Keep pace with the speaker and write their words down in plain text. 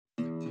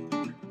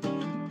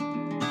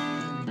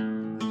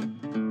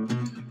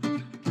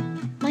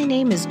My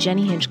name is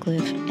Jenny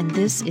Hinchcliffe, and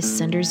this is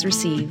Senders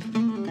Receive,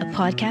 a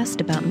podcast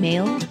about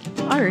mail,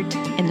 art,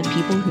 and the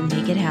people who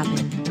make it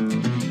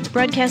happen.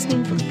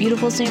 Broadcasting from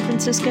beautiful San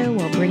Francisco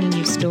while bringing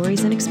you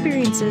stories and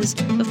experiences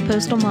of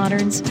postal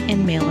moderns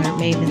and mail art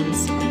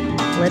mavens.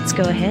 Let's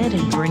go ahead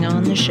and bring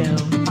on the show.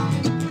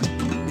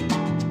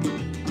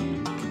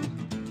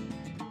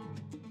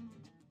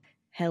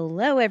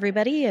 Hello,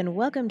 everybody, and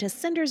welcome to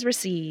Senders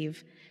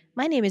Receive.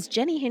 My name is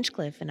Jenny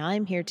Hinchcliffe, and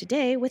I'm here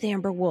today with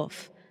Amber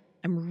Wolf.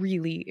 I'm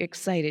really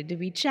excited to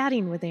be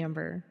chatting with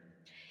Amber.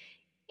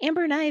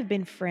 Amber and I have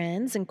been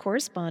friends and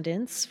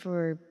correspondents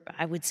for,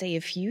 I would say,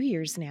 a few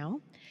years now.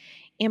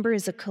 Amber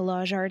is a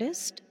collage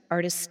artist,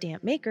 artist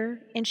stamp maker,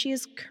 and she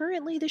is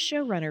currently the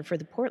showrunner for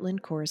the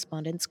Portland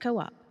Correspondence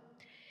Co-op.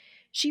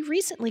 She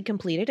recently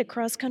completed a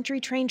cross-country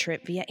train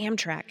trip via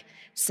Amtrak,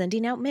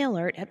 sending out mail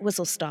art at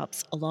whistle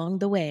stops along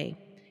the way.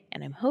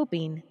 And I'm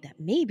hoping that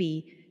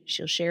maybe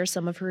she'll share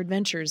some of her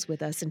adventures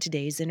with us in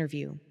today's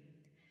interview.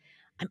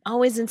 I'm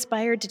always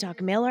inspired to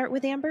talk mail art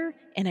with Amber,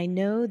 and I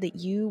know that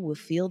you will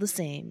feel the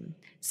same.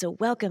 So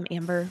welcome,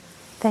 Amber.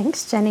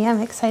 Thanks, Jenny. I'm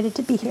excited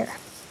to be here.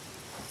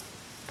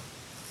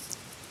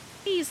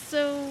 Hey,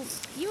 so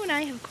you and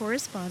I have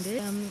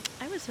corresponded.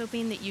 I was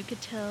hoping that you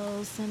could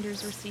tell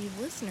Senders Receive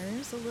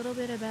listeners a little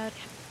bit about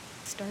how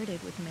you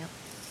started with mail.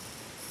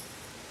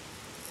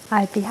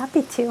 I'd be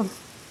happy to.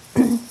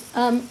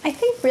 I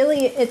think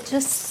really it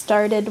just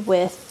started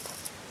with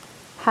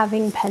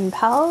having pen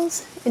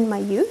pals in my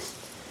youth.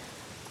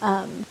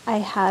 I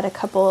had a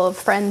couple of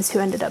friends who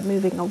ended up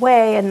moving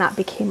away, and that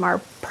became our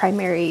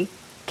primary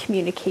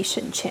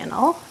communication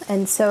channel.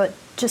 And so it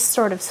just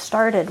sort of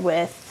started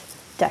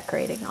with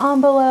decorating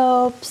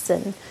envelopes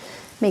and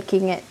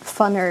making it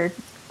funner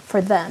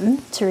for them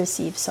to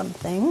receive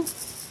something.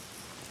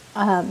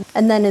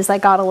 And then as I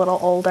got a little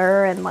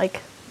older and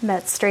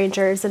met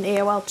strangers in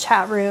AOL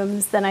chat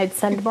rooms, then I'd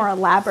send more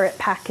elaborate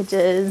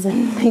packages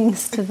and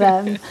things to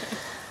them.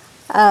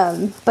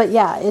 But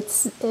yeah,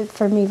 it's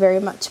for me very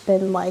much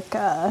been like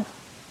a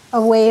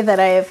way that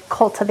I have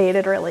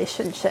cultivated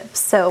relationships.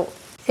 So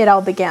it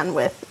all began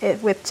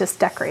with just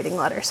decorating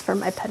letters for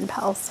my pen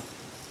pals.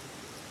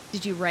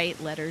 Did you write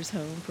letters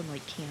home from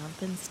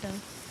camp and stuff?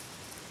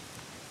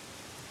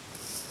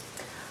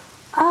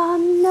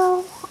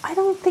 No, I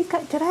don't think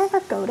did I ever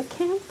go to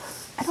camp?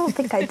 I don't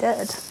think I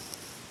did.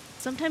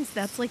 Sometimes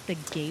that's the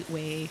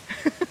gateway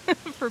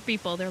for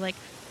people. They're like,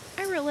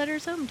 I wrote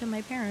letters home to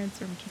my parents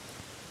from camp.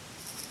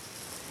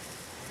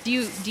 Do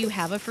you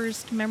have a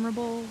first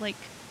memorable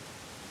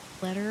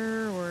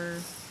letter or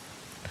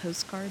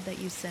postcard that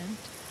you sent?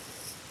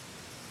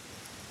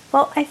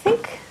 Well, I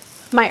think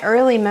my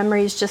early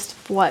memories, just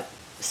what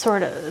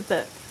sort of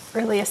the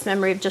earliest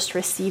memory of just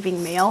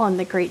receiving mail and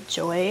the great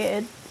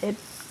joy it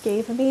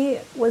gave me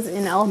was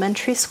in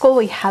elementary school.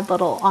 We had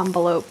little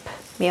envelope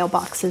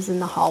mailboxes in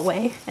the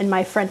hallway, and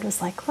my friend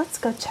was like, let's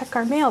go check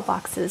our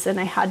mailboxes,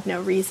 and I had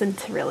no reason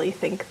to really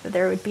think that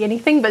there would be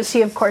anything, but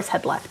she of course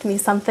had left me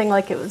something,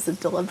 it was a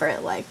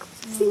deliberate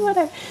see what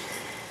I...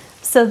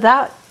 So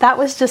that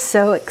was just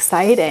so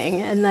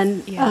exciting. And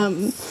then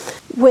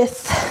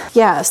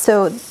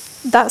so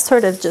that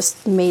sort of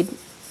just made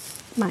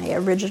my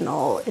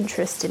original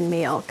interest in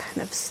mail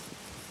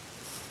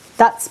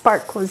that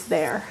spark was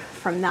there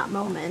from that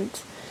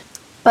moment.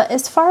 But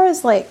as far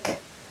as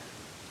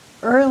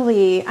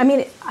early, I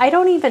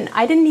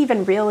didn't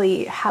even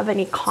really have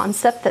any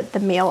concept that the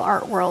mail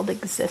art world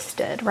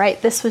existed,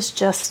 right? This was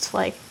just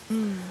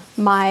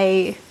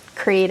my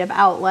creative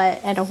outlet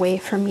and a way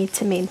for me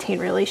to maintain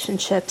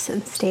relationships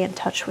and stay in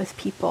touch with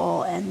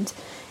people. And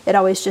it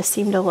always just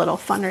seemed a little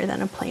funner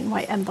than a plain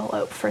white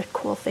envelope for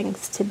cool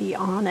things to be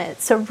on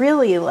it. So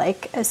really,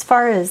 as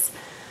far as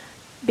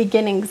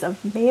beginnings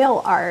of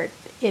mail art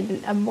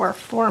in a more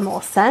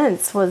formal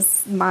sense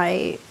was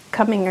my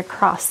coming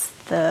across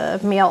the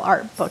mail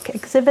art book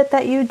exhibit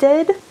that you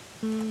did.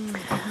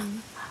 Mm-hmm.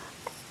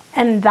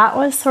 And that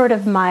was sort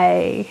of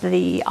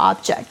the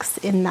objects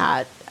in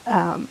that.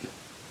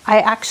 I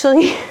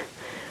actually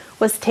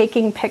was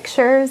taking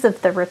pictures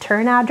of the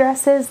return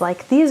addresses,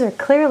 these are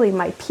clearly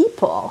my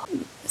people.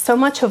 So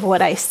much of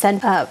what I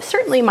sent,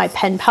 certainly my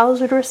pen pals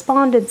would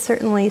respond, and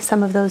certainly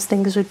some of those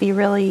things would be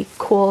really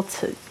cool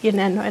to,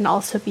 and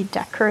also be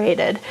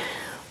decorated.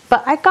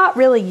 But I got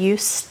really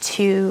used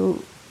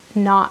to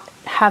not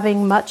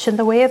having much in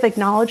the way of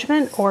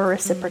acknowledgement or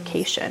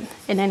reciprocation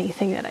in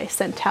anything that I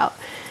sent out.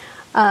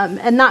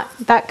 And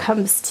that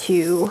comes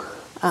to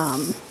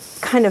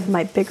kind of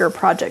my bigger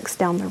projects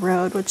down the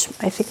road, which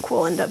I think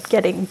we'll end up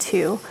getting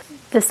to.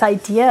 This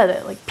idea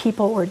that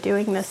people were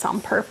doing this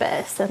on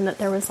purpose and that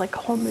there was a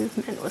whole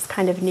movement was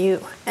kind of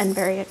new and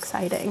very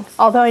exciting.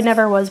 Although I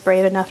never was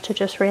brave enough to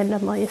just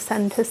randomly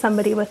send to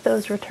somebody with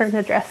those return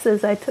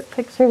addresses I took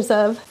pictures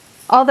of.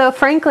 Although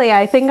frankly,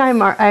 I think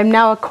I'm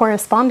now a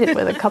correspondent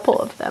with a couple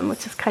of them,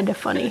 which is kind of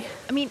funny.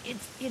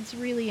 It's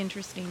really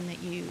interesting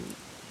that you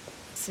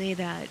say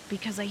that,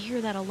 because I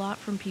hear that a lot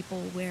from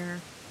people where,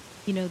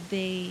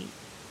 they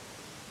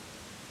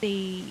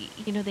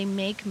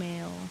make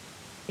mail.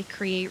 they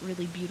create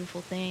really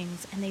beautiful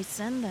things and they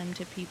send them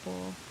to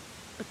people,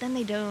 but then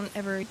they don't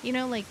ever,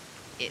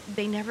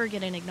 they never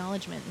get an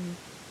acknowledgement, and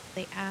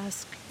they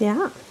ask,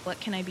 Yeah. what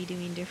can I be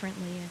doing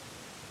differently?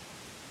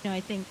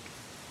 And,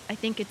 I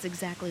think it's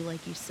exactly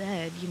like you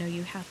said,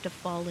 you have to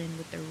fall in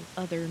with the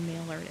other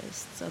male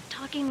artists. So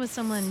talking with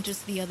someone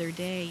just the other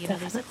day,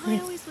 they said, I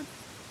always would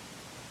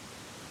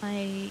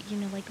my,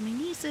 like my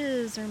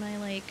nieces or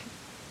my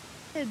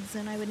kids,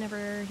 and I would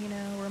never,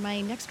 or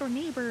my next door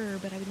neighbor,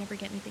 but I would never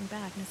get anything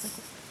back. And it's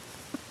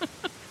like,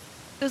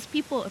 those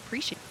people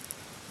appreciate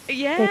it.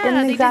 Yeah, They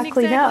didn't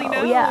exactly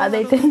know. Yeah,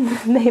 they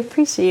didn't. They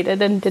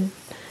appreciated and did.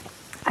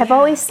 I've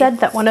always said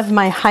that one of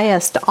my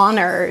highest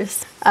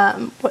honors,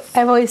 was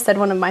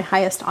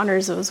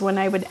when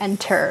I would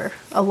enter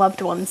a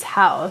loved one's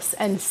house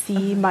and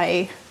see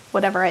my,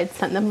 whatever I'd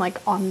sent them,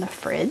 on the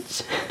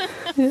fridge.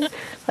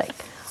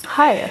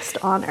 Highest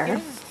honor.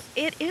 Yeah,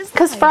 it is.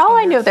 Because for all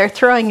I know, they're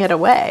throwing it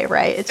away,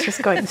 right? It's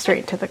just going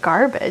straight to the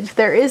garbage.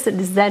 There is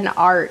a Zen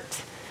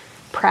art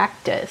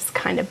practice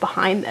kind of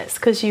behind this,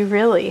 because you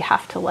really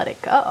have to let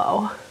it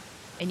go.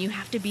 And you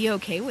have to be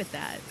okay with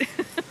that.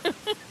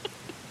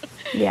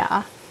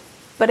 Yeah.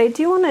 But I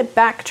do want to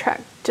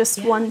backtrack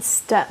just one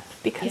step,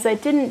 because I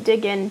didn't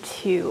dig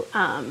into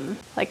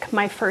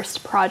my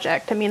first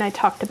project. I mean, I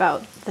talked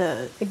about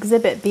the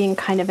exhibit being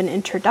kind of an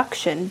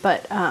introduction,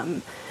 but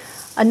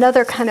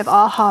another kind of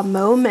aha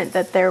moment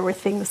that there were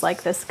things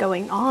like this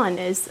going on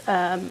is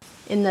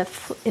in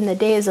the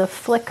days of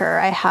Flickr,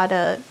 I had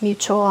a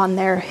mutual on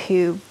there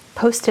who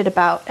posted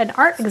about an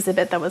art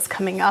exhibit that was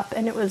coming up,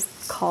 and it was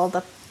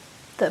called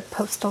the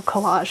Postal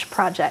Collage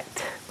Project,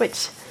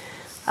 which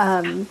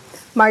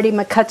Marty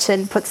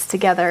McCutcheon puts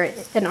together,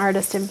 an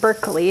artist in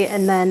Berkeley.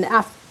 And then,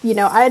 I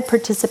had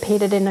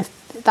participated in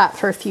that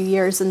for a few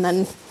years, and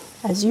then,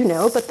 as you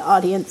know, but the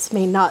audience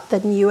may not,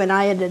 then you and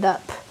I ended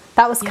up,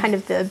 that was kind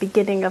of the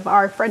beginning of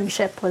our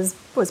friendship, was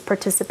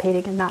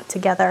participating in that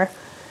together.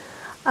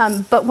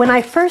 But when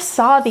I first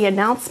saw the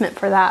announcement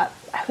for that,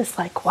 I was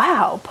like,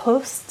 wow,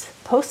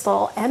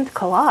 postal and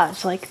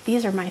collage,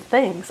 these are my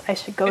things. I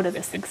should go to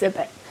this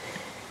exhibit.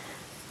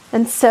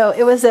 And so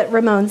it was at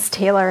Ramones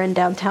Taylor in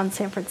downtown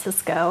San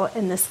Francisco,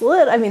 in this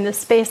this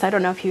space, I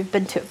don't know if you've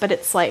been to it, but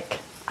it's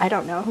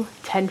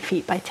 10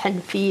 feet by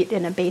 10 feet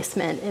in a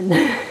basement.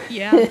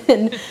 Yeah.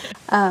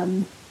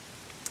 And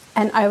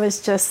I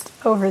was just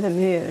over the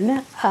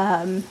moon.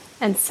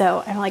 And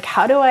so I'm like,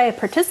 how do I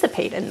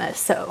participate in this?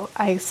 So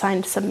I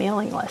signed some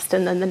mailing list.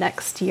 And then the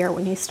next year,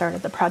 when he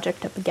started the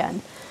project up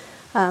again,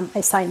 I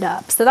signed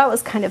up. So that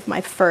was kind of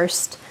my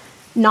first,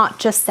 not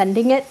just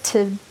sending it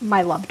to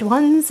my loved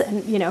ones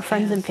and,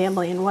 friends and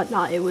family and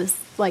whatnot. It was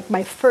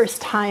my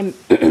first time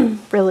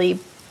really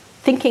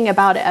thinking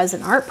about it as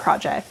an art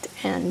project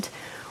and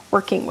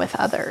working with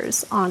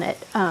others on it.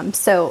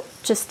 So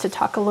just to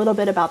talk a little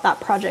bit about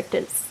that project,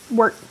 it's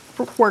work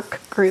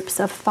groups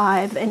of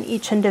 5, and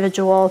each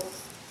individual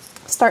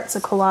starts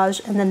a collage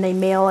and then they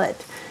mail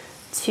it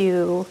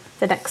to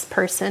the next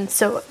person.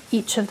 So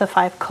each of the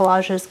 5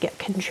 collages get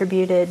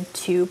contributed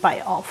to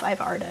by all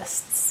 5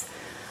 artists.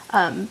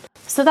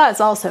 So that is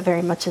also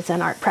very much a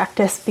Zen art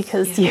practice,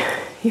 because you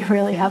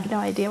really have no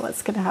idea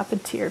what's going to happen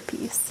to your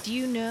piece. Do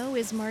you know,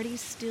 is Marty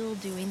still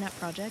doing that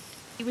project?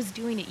 He was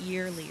doing it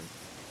yearly.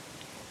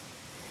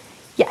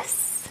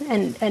 Yes,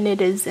 and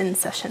it is in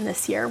session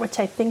this year, which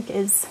I think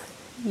is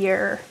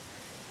year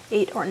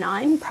 8 or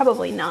 9,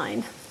 probably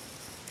 9.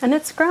 And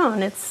it's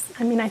grown. I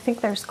think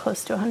there's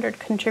close to 100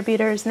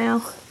 contributors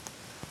now.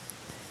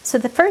 So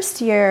the first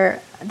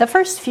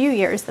few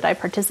years that I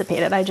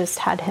participated, I just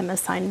had him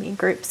assign me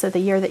groups. So the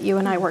year that you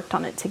and I worked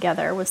on it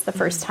together was the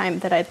first time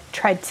that I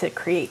tried to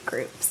create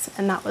groups,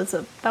 and that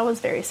was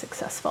very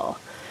successful.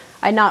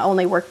 I not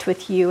only worked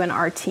with you and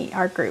our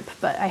group,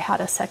 but I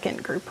had a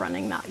second group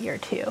running that year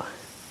too.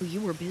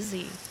 You were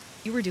busy.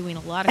 You were doing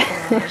a lot of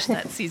collage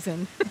that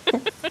season.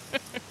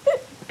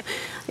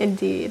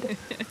 Indeed.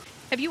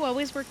 Have you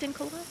always worked in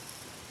collage?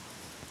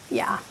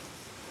 Yeah.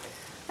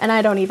 And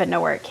I don't even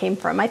know where it came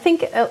from. I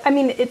think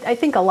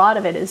a lot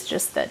of it is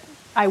just that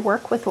I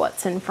work with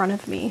what's in front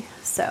of me.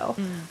 So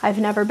I've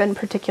never been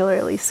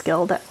particularly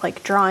skilled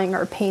at drawing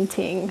or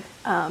painting.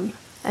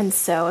 And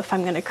so if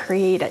I'm going to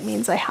create, it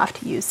means I have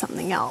to use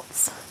something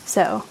else.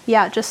 So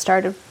yeah, it just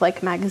started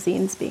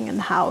magazines being in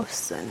the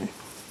house and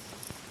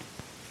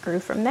grew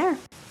from there.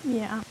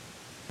 Yeah.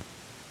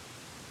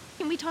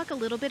 Can we talk a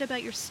little bit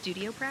about your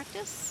studio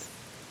practice?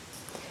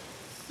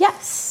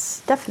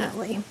 Yes,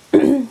 definitely.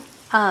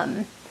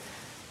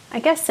 I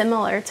guess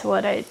similar to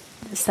what I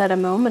said a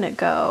moment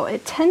ago,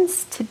 it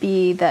tends to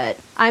be that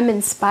I'm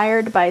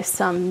inspired by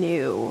some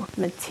new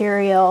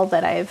material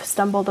that I've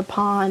stumbled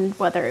upon,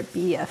 whether it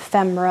be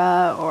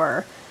ephemera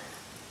or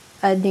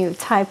a new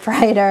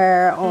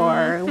typewriter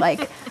or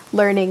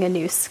learning a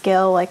new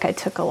skill. I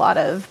took a lot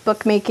of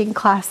bookmaking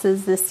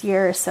classes this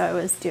year, so I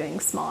was doing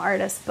small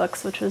artist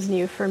books, which was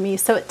new for me.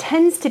 So it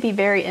tends to be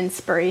very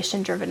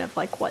inspiration driven of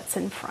what's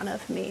in front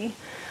of me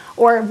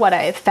or what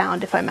I have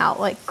found if I'm out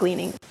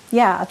gleaning.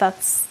 Yeah,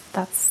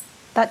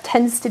 that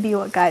tends to be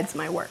what guides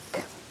my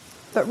work.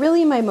 But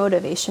really my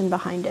motivation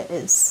behind it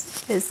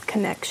is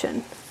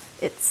connection.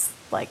 It's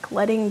like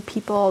letting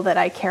people that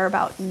I care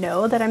about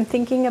know that I'm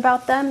thinking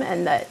about them,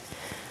 and that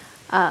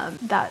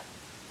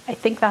I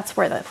think that's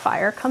where the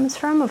fire comes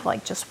from, of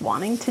like just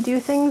wanting to do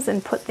things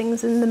and put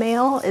things in the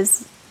mail,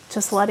 is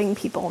just letting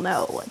people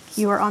know, like,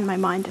 you are on my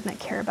mind and I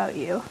care about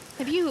you.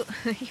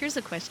 Here's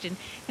a question.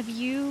 Have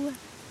you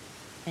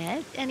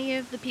met any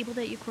of the people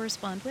that you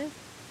correspond with?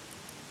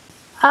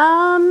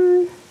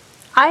 I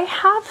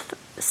have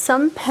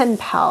some pen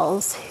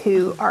pals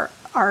who are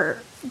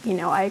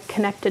I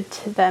connected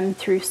to them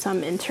through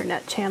some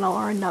internet channel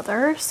or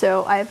another,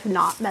 so I've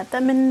not met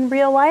them in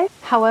real life.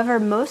 However,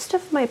 most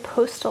of my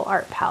postal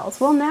art pals,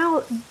 well,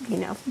 now,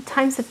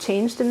 times have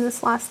changed in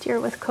this last year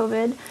with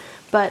COVID,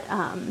 but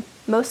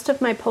most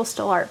of my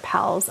postal art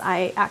pals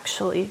I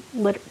actually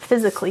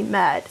physically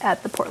met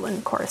at the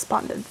Portland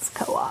Correspondence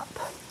Co-op.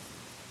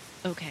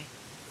 Okay.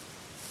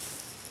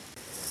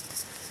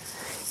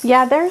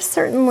 Yeah, there's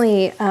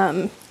certainly,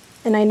 and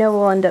I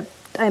know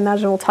I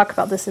imagine we'll talk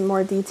about this in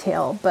more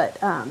detail,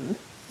 but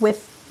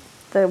with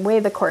the way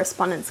the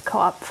Correspondence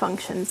Co-op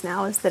functions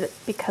now is that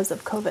because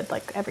of COVID,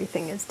 like,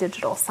 everything is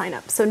digital sign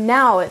up. So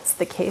now it's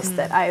the case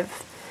that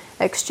I've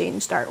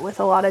exchanged art with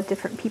a lot of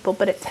different people,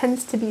 but it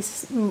tends to be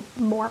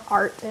more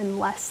art and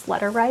less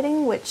letter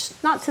writing, which,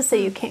 not to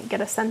say you can't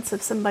get a sense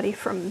of somebody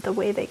from the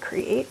way they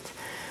create.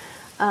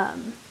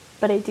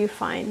 But I do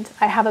find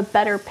I have a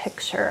better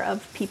picture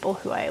of people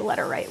who I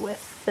letter write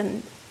with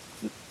than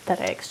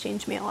that I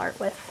exchange mail art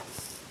with.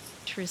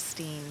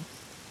 Interesting.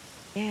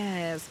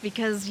 Yes,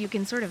 because you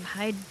can sort of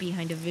hide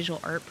behind a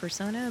visual art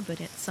persona, but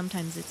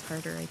sometimes it's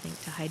harder, I think,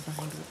 to hide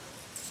behind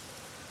words.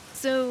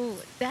 So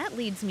that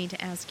leads me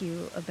to ask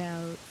you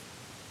about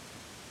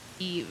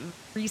the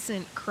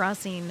recent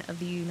crossing of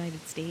the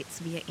United States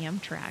via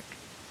Amtrak.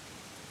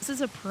 This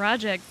is a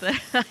project that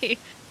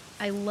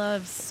I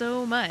love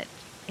so much.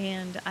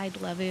 And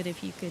I'd love it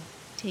if you could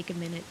take a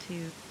minute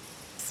to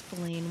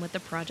explain what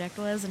the project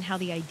was and how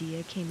the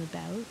idea came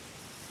about.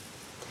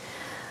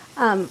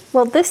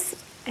 Well, this,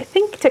 I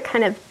think, to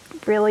kind of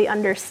really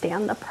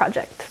understand the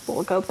project,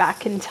 we'll go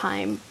back in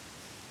time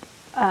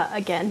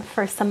again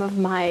for some of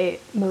my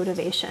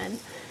motivation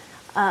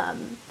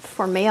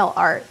for mail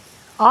art.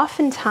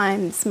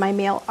 Oftentimes, my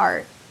mail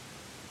art,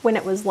 when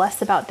it was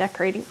less about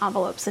decorating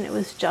envelopes and it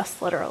was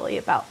just literally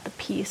about the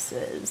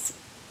pieces,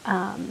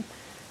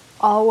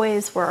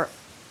 always were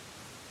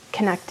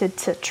connected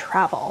to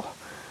travel.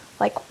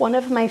 Like, one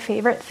of my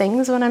favorite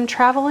things when I'm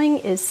traveling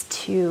is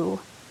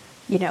to,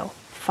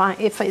 find,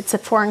 if it's a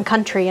foreign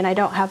country and I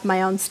don't have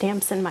my own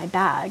stamps in my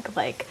bag,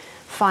 like,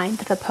 find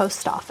the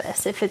post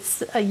office. If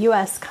it's a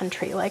US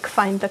country, like,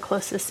 find the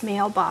closest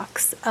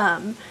mailbox.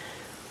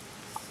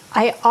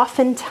 I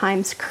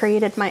oftentimes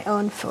created my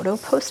own photo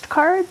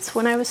postcards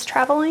when I was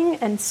traveling,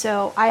 and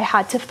so I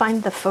had to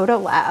find the photo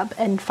lab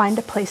and find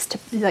a place to,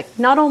 like,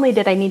 not only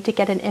did I need to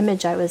get an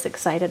image I was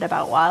excited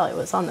about while I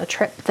was on the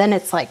trip, then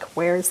it's like,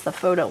 where's the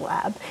photo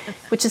lab?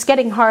 Which is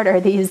getting harder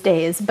these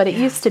days, but it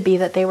used to be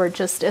that they were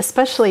just,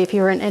 especially if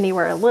you were in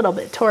anywhere a little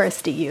bit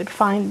touristy, you'd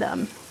find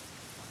them.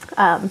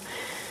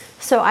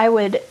 So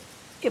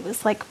it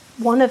was like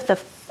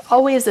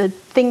always a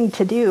thing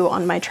to do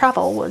on my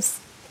travel was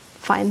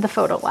find the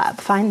photo lab,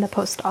 find the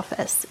post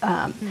office.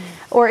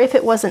 Or if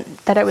it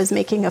wasn't that I was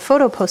making a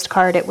photo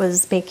postcard, it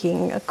was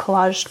making a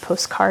collaged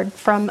postcard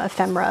from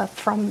ephemera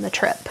from the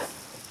trip.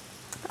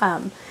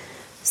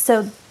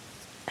 So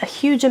a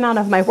huge amount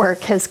of my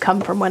work has come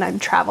from when I'm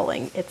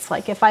traveling. It's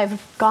like if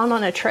I've gone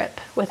on a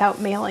trip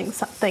without mailing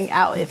something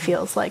out, it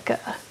feels like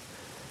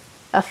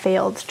a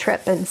failed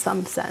trip in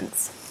some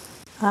sense.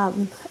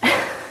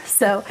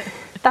 So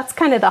that's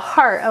kind of the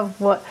heart of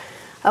what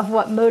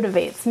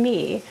motivates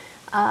me.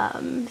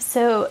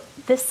 So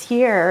this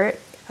year,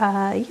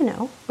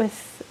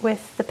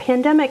 with the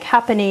pandemic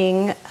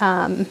happening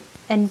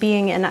and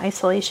being in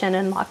isolation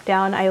and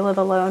lockdown, I live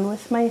alone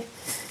with my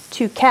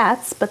 2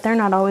 cats, but they're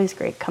not always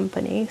great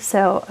company.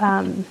 So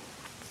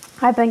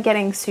I've been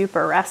getting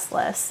super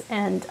restless,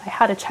 and I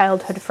had a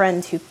childhood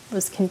friend who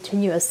was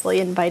continuously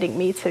inviting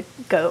me to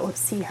go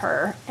see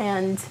her.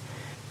 And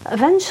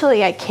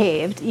eventually I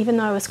caved, even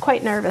though I was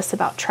quite nervous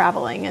about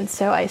traveling. And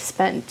so I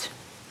spent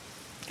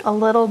a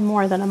little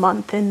more than a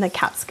month in the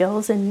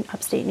Catskills in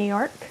upstate New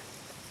York.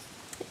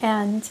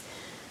 And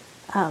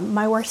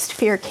my worst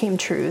fear came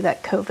true,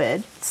 that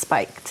COVID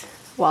spiked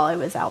while I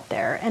was out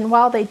there. And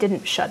while they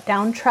didn't shut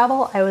down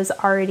travel, I was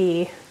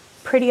already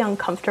pretty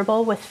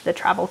uncomfortable with the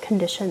travel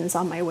conditions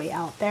on my way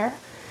out there.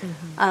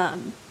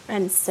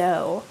 And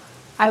so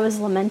I was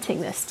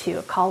lamenting this to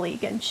a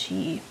colleague, and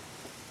she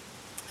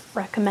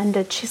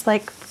recommended, she's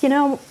like,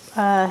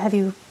 have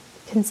you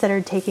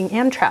considered taking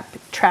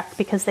Amtrak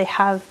because they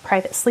have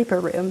private sleeper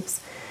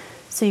rooms,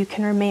 so you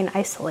can remain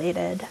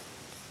isolated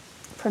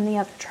from the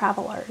other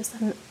travelers.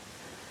 And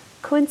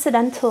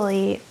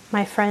coincidentally,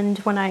 my friend,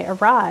 when I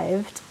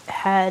arrived,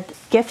 had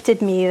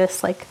gifted me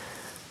this like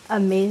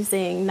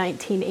amazing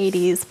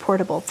 1980s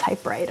portable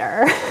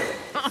typewriter,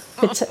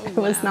 which I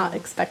was not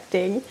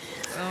expecting.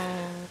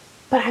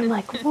 But I'm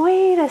like,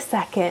 wait a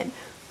second.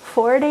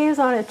 4 days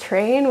on a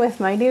train with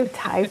my new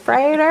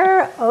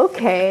typewriter?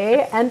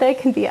 Okay. And I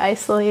can be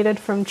isolated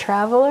from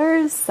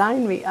travelers?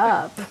 Sign me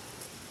up.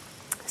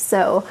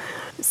 So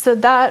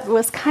that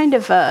was kind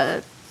of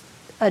a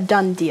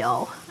done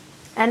deal.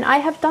 And I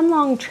have done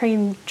long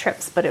train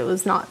trips, but it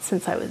was not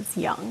since I was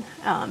young.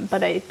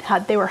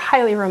 But they were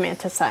highly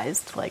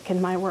romanticized. Like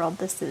in my world,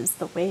 this is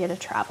the way to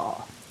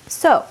travel.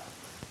 So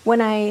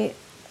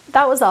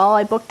that was all.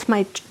 I booked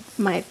my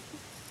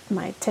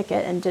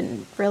ticket and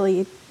didn't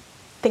really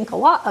think a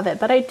lot of it.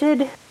 But I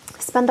did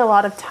spend a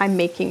lot of time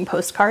making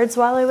postcards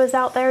while I was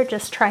out there,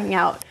 just trying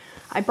out.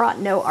 I brought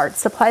no art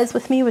supplies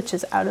with me, which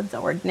is out of the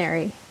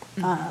ordinary.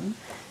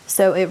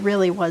 So it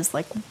really was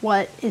like,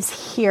 what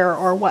is here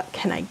or what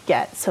can I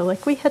get? So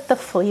like we hit the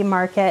flea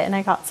market and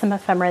I got some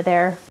ephemera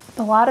there.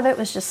 A lot of it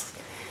was just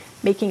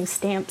making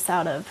stamps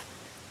out of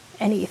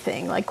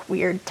anything, like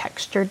weird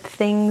textured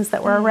things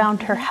that were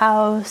around her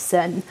house.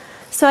 And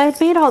so I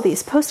had made all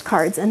these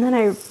postcards, and then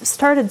I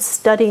started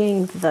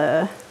studying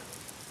the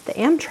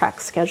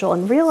Amtrak schedule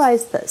and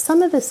realized that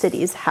some of the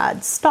cities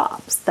had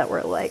stops that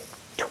were like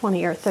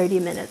 20 or 30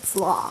 minutes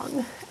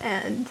long.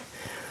 And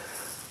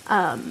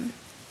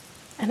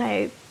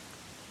I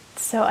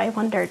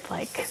wondered,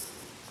 like,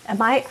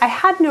 I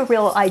had no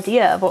real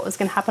idea of what was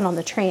going to happen on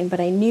the train, but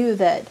I knew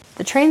that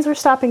the trains were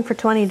stopping for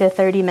 20 to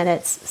 30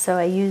 minutes. So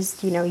I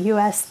used,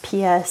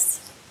 USPS,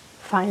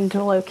 find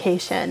a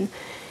location,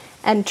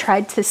 and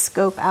tried to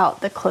scope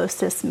out the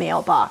closest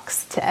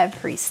mailbox to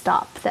every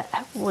stop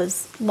that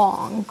was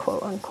long,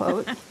 quote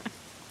unquote.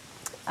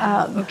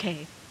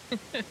 Okay.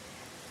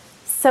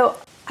 So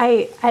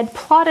I had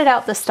plotted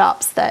out the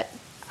stops that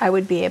I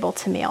would be able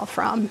to mail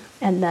from.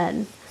 And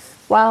then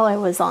while I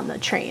was on the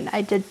train,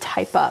 I did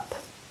type up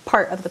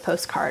part of the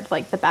postcard,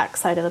 like the back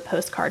side of the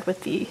postcard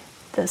with the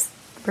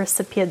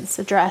recipient's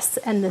address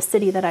and the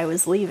city that I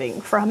was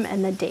leaving from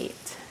and the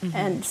date.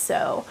 And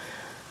so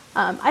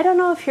I don't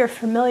know if you're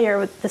familiar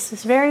with this.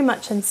 Is very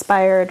much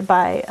inspired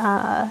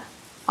by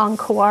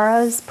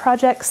Onkawara's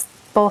projects,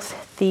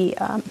 both the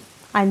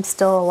I'm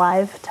Still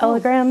Alive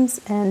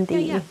telegrams and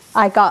the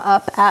I Got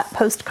Up at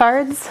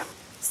postcards.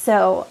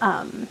 So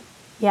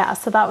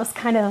so that was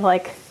kind of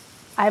like,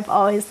 I've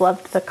always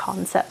loved the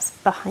concepts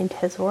behind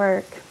his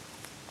work.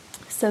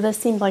 So this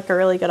seemed like a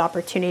really good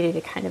opportunity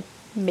to kind of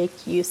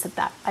make use of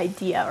that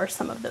idea or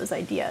some of those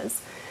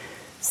ideas.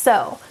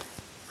 So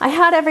I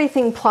had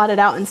everything plotted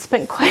out and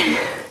spent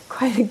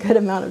quite a good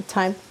amount of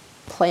time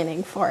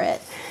planning for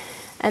it.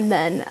 And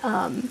then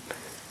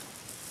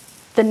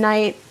the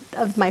night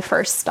of my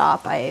first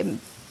stop, I've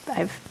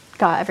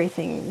got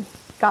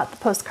the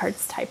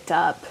postcards typed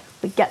up.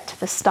 We get to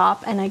the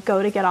stop and I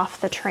go to get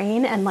off the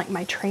train and like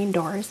my train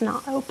door is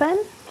not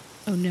open.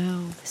 Oh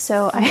no.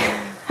 So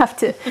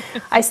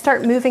I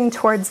start moving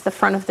towards the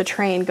front of the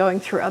train, going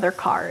through other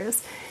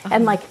cars,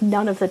 and like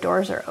none of the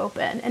doors are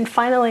open. And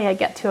finally I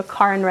get to a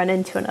car and run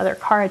into another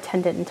car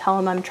attendant and tell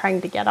him I'm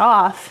trying to get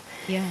off.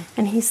 Yeah.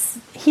 And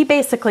he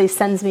basically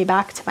sends me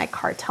back to my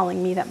car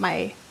telling me that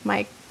my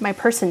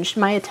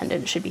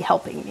attendant should be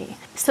helping me.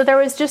 So there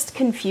was just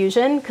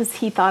confusion because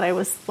he thought I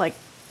was like,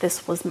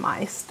 this was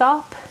my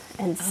stop.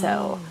 And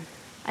so,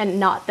 and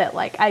not that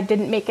like, I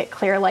didn't make it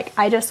clear, like,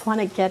 I just want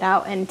to get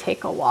out and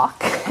take a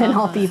walk and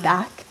I'll be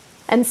back.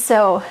 And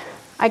so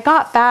I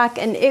got back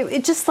and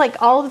it just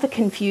like all of the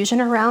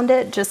confusion around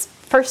it just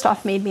first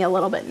off made me a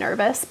little bit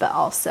nervous, but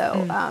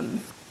also,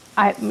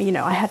 I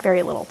had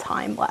very little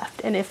time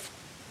left. And if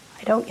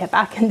I don't get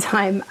back in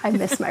time, I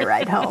miss my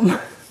ride home.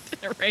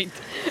 Right.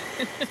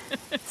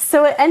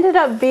 So it ended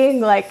up being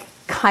like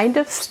kind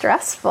of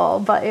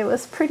stressful, but it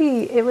was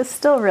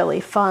still really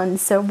fun.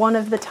 So one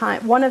of the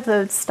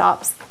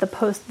stops,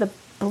 the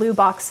blue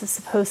box is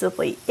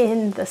supposedly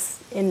in the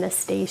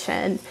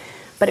station,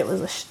 but it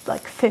was a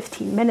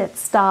 15-minute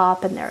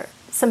stop, and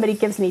somebody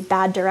gives me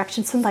bad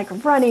directions. So I'm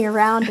like running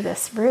around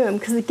this room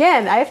because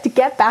again, I have to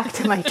get back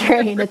to my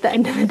train at the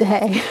end of the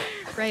day.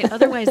 Right.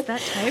 Otherwise,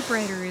 that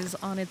typewriter is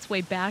on its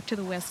way back to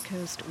the West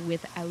Coast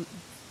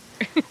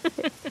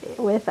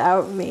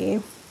without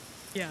me.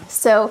 Yeah.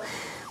 So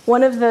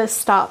one of the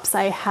stops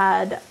I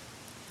had,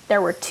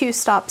 there were two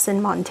stops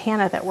in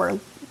Montana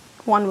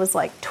one was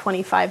like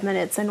 25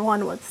 minutes and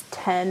one was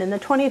 10. And the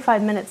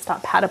 25-minute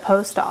stop had a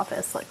post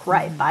office like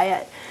right by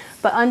it.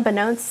 But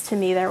unbeknownst to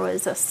me, there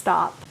was a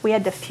stop. We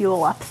had to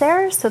fuel up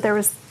there. So there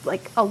was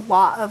like a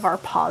lot of our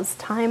pause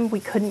time. We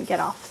couldn't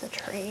get off the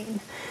train.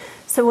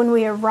 So when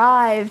we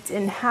arrived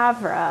in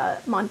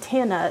Havre,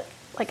 Montana,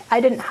 like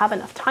I didn't have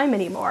enough time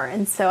anymore.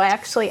 And so I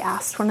actually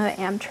asked the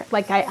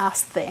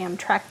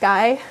Amtrak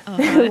guy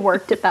who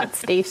worked at that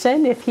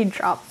station if he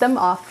dropped them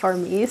off for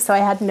me. So I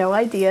had no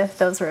idea if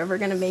those were ever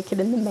going to make it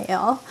in the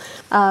mail.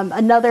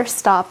 Another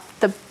stop,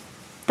 the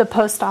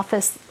post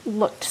office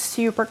looked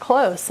super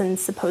close and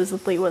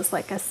supposedly was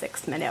like a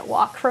 6-minute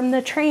walk from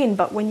the train.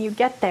 But when you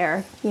get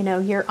there,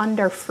 you're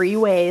under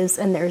freeways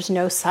and there's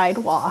no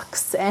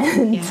sidewalks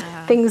and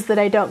things that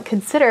I don't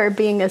consider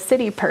being a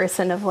city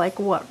person of like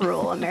what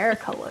rural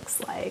America looks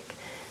like.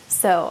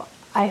 So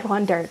I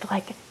wondered,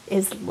 like,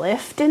 is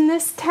Lyft in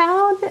this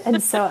town?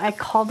 And so I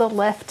called a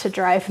Lyft to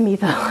drive me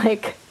the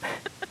like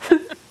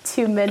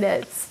 2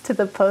 minutes to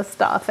the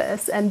post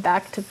office and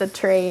back to the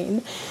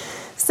train.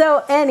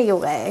 So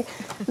anyway,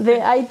 the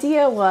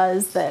idea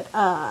was that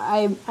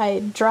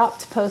I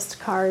dropped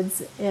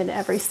postcards in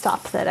every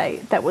stop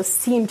that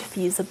seemed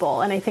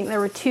feasible, and I think there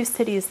were 2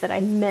 cities that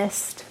I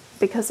missed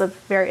because of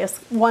various.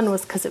 One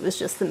was because it was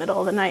just the middle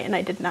of the night and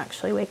I didn't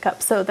actually wake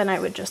up, so then I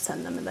would just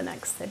send them in the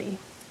next city.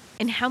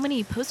 And how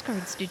many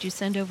postcards did you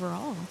send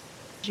overall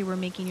as you were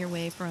making your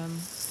way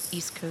from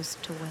East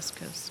Coast to West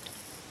Coast?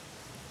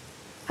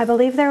 I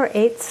believe there were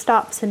 8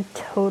 stops in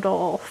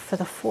total for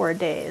the 4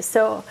 days.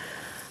 So.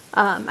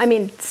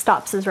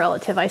 Stops is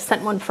relative. I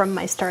sent one from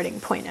my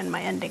starting point and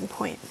my ending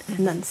point,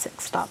 and then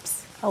 6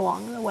 stops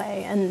along the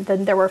way. And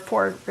then there were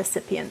 4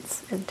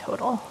 recipients in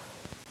total.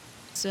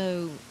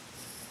 So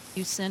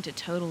you sent a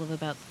total of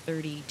about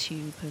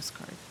 32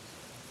 postcards.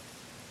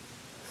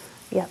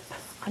 Yep,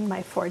 on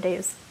my 4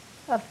 days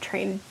of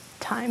train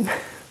time.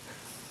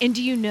 And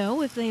do you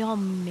know if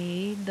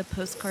the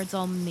postcards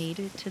all made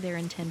it to their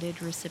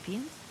intended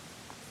recipients?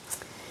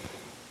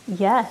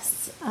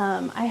 Yes,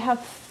 I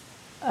have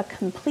a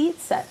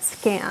complete set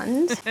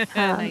scanned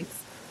Nice.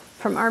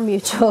 from our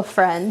mutual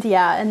friend.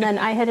 Yeah. And then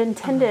I had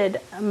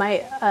intended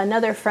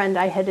another friend,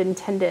 I had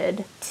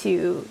intended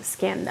to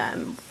scan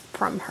them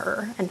from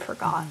her and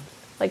forgot.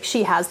 Like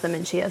she has them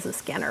and she has a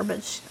scanner,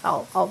 but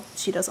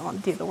she doesn't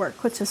want to do the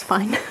work, which is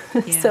fine.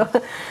 Yeah.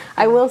 So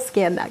I will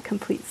scan that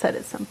complete set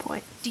at some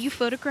point. Do you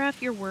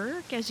photograph your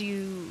work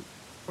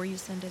before you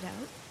send it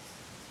out?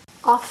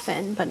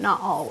 Often, but not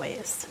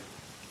always.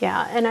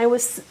 Yeah, and I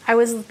was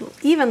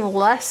even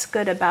less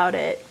good about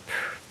it,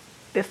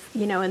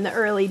 in the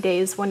early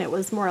days when it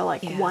was more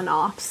like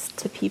one-offs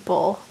to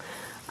people.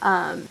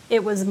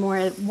 It was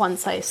more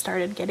once I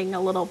started getting a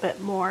little bit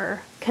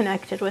more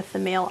connected with the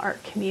mail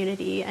art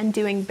community and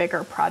doing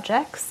bigger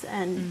projects,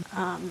 and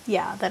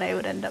that I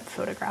would end up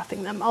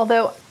photographing them.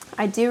 Although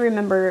I do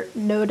remember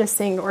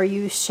noticing or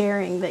you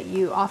sharing that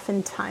you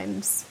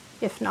oftentimes,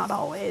 if not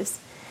always,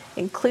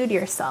 include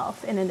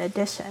yourself in an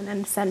edition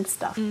and send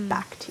stuff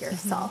back to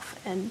yourself.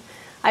 And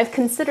I've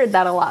considered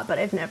that a lot, but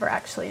I've never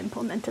actually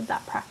implemented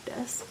that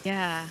practice.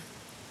 Yeah,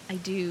 I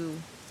do.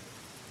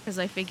 Because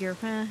I figure,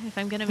 if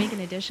I'm going to make an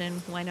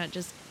edition, why not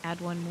just add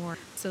one more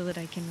so that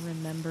I can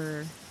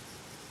remember?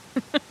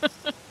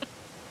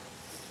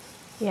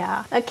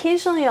 Yeah.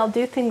 Occasionally I'll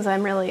do things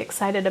I'm really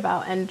excited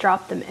about and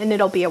drop them, and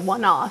it'll be a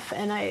one-off,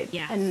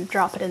 and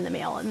drop it in the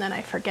mail, and then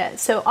I forget.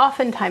 So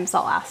oftentimes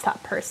I'll ask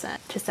that person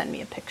to send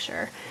me a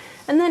picture.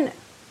 And then,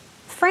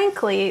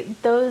 frankly,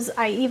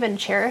 I even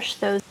cherish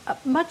those.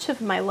 Much of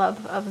my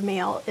love of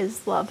mail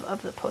is love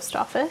of the post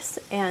office,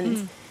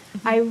 and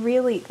I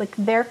really,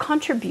 their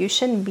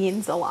contribution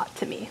means a lot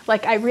to me.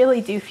 I really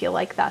do feel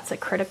like that's a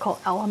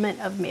critical element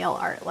of mail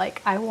art.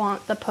 I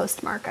want the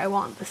postmark, I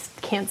want the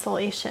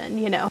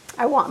cancellation,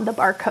 I want the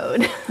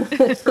barcode.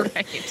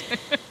 Right.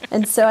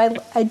 And so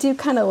I do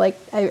kind of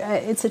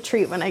it's a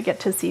treat when I get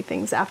to see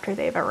things after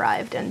they've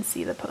arrived and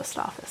see the post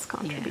office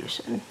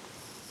contribution. Yeah.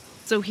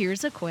 So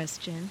here's a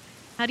question.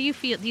 How do you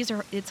feel?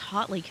 It's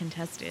hotly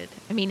contested.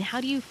 I mean,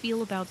 how do you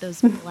feel about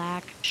those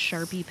black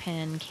Sharpie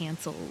pen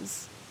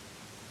cancels?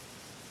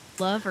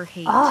 Love or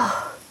hate?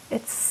 Oh,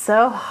 it's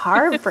so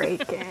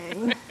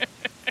heartbreaking.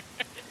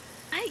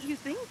 You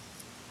think?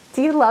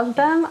 Do you love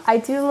them? I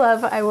did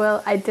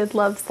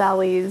love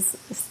Sally's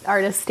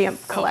artist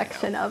stamp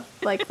collection of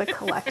the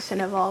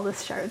collection of all the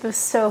Sharp. It was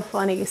so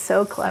funny,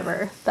 so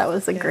clever. That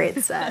was a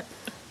great set.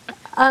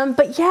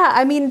 But yeah,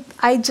 I mean,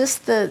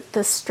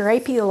 the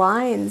stripy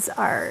lines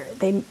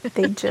they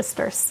just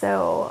are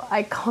so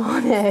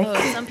iconic.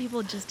 Oh, some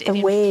people just, it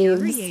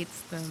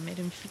infuriates them. It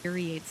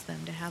infuriates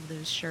them to have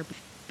those sharp.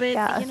 But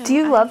yeah, do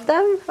you love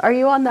them? Are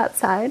you on that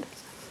side?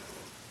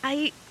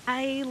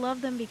 I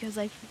love them because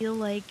I feel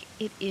like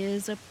it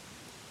is a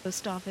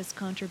post office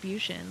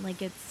contribution.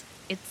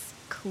 It's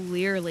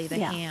clearly the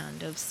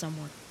hand of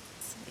someone.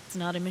 It's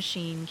not a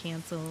machine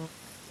cancel.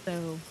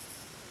 So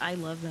I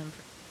love them.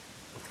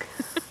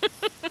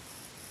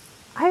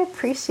 I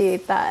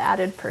appreciate that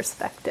added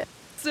perspective.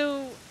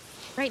 So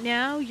right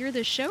now you're the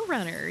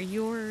showrunner.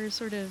 You're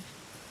sort of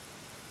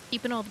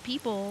keeping all the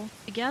people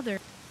together.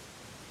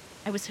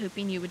 I was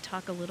hoping you would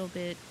talk a little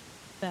bit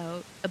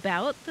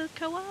about the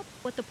co-op,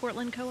 what the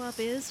Portland Co-op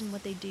is and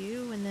what they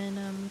do, and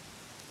then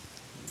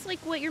it's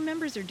what your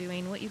members are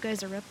doing, what you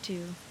guys are up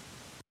to.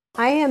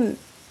 I am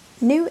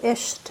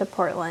new-ish to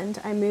Portland.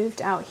 I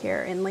moved out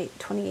here in late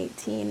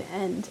 2018,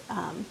 and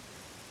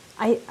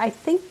I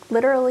think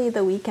literally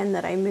the weekend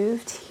that I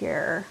moved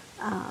here,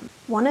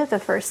 one of the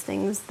first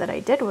things that I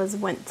did was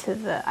went to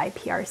the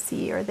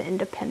IPRC, or the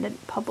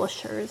Independent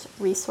Publishers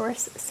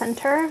Resource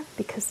Center,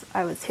 because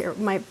I was here.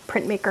 My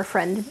printmaker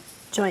friend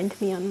joined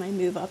me on my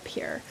move up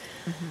here.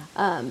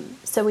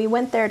 So we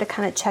went there to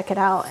kind of check it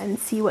out and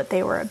see what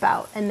they were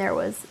about. And there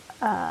was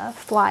a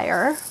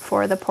flyer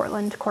for the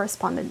Portland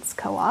Correspondence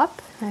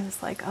Co-op. And I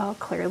was like, oh,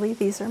 clearly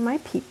these are my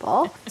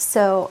people.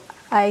 So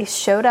I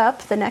showed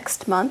up the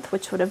next month,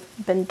 which would have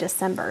been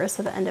December,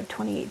 so the end of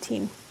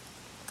 2018.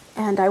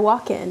 And I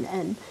walk in,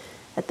 and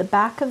at the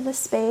back of the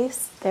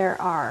space,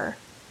 there are,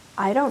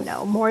 I don't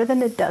know, more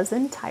than a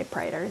dozen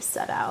typewriters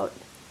set out.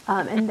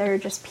 And there are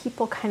just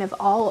people kind of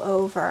all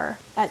over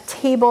at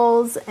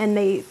tables,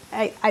 and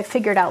I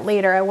figured out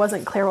later, I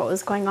wasn't clear what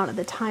was going on at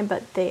the time,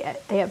 but they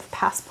have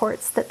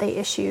passports that they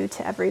issue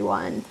to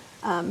everyone,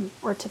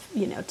 or to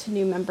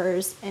new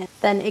members. And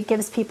then it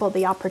gives people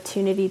the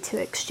opportunity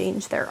to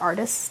exchange their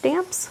artist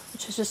stamps,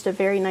 which is just a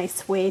very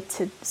nice way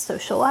to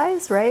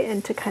socialize, right?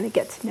 And to kind of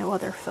get to know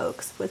other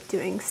folks with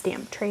doing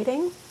stamp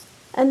trading.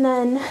 And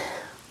then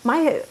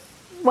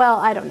well,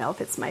 I don't know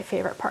if it's my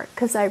favorite part,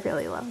 because I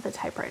really love the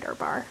typewriter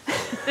bar.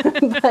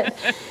 But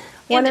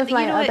one of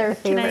my other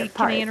favorite parts.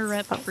 Can I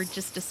interrupt for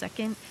just a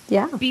second?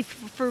 Yeah.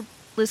 For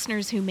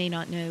listeners who may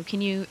not know, can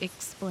you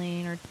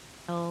explain or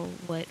tell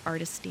what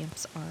artist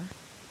stamps are?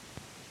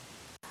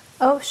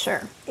 Oh,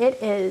 sure.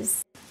 It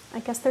is,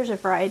 I guess there's a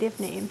variety of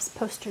names,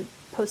 poster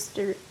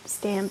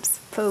stamps,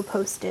 faux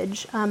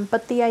postage,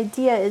 but the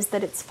idea is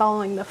that it's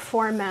following the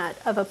format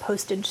of a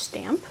postage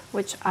stamp,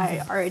 which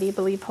I already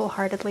believe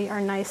wholeheartedly are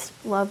nice,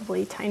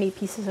 lovely, tiny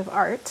pieces of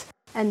art.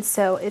 And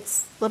so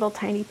it's little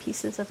tiny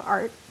pieces of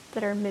art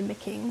that are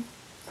mimicking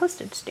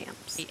postage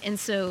stamps. And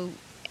so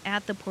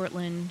at the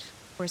Portland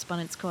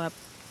Correspondence Co-op,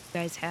 you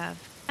guys have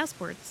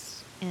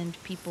passports,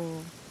 and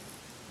people,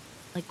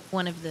 like,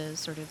 one of the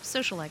sort of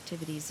social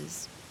activities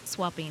is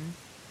swapping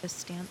the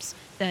stamps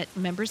that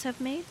members have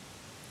made?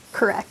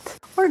 Correct.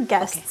 Or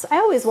guests. Okay. I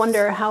always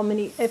wonder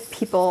if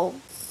people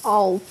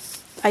all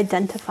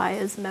identify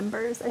as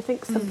members. I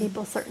think some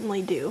people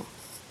certainly do.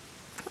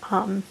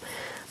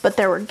 But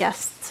there were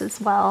guests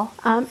as well.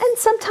 And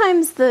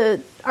sometimes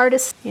the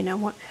artists,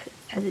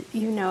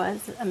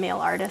 as a male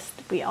artist,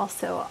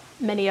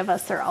 many of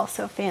us are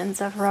also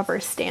fans of rubber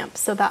stamps.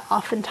 So that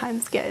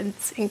oftentimes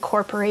gets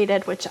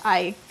incorporated, which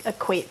I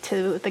equate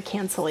to the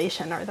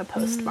cancellation or the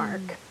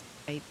postmark.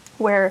 Right.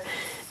 Where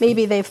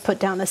maybe they've put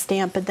down a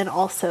stamp, and then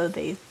also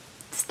they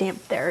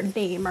stamp their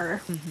name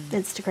or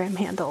Instagram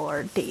handle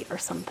or date or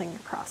something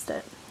across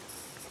it.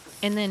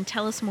 And then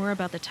tell us more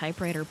about the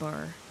typewriter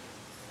bar.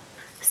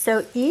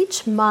 So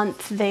each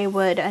month they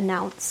would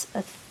announce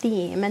a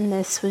theme, and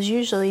this was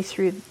usually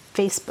through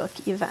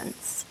Facebook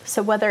events.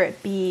 So whether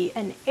it be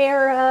an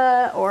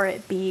era or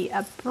it be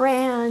a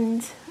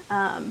brand,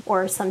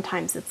 or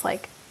sometimes it's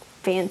like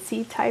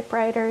fancy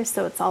typewriters,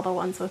 so it's all the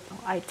ones with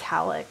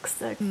italics,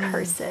 the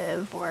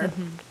cursive, or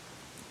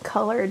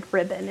colored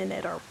ribbon in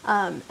it,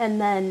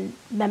 and then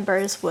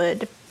members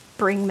would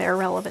bring their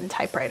relevant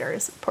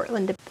typewriters.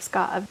 Portland has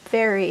got a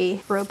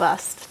very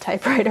robust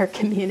typewriter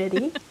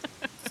community.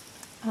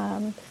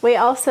 We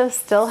also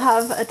still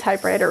have a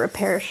typewriter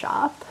repair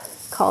shop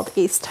called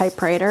Ace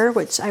Typewriter,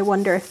 which I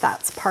wonder if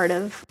that's part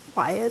of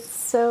why it's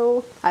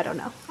so, I don't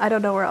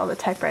know where all the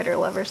typewriter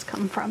lovers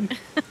come from.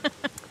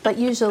 But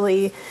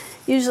usually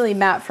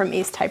Matt from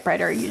Ace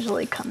Typewriter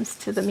usually comes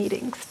to the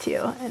meetings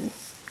too and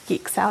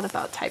geeks out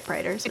about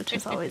typewriters, which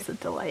is always a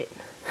delight.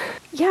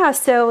 Yeah,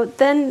 so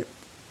then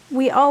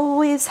we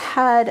always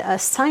had a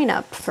sign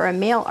up for a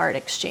mail art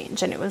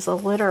exchange, and it was a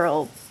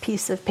literal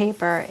piece of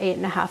paper,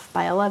 8.5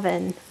 by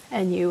 11,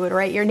 and you would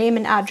write your name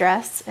and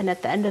address, and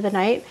at the end of the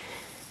night,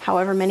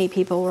 however many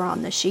people were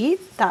on the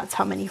sheet, that's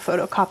how many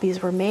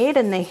photocopies were made,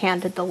 and they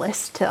handed the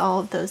list to all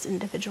of those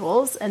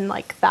individuals, and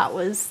that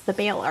was the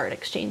mail art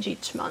exchange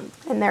each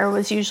month. And there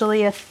was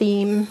usually a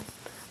theme,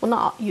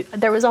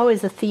 there was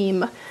always a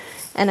theme,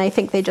 and I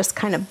think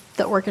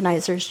the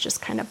organizers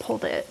just kind of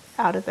pulled it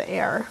out of the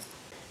air.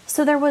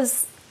 So there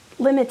was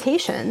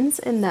limitations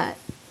in that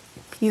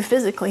you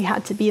physically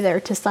had to be there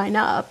to sign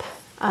up.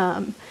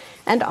 And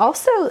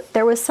also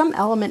there was some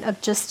element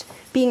of just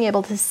being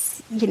able to,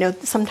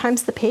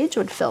 sometimes the page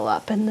would fill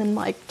up, and then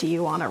do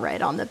you want to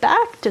write on the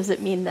back? Does it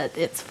mean that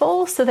it's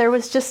full? So there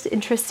was just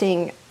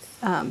interesting,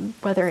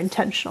 whether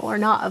intentional or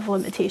not, of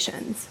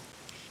limitations.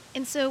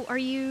 And so are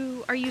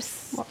you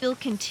still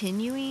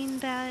continuing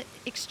that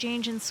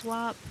exchange and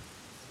swap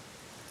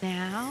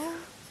now?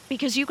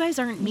 Because you guys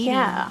aren't meeting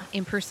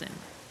in person.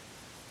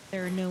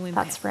 There are no impact.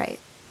 That's right.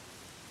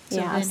 So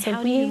then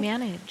how do you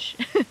manage?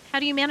 How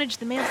do you manage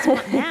the mail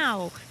swap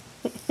now?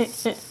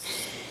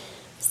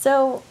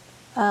 So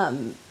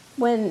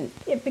when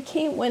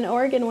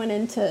Oregon went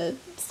into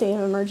state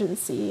of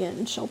emergency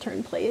and shelter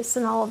in place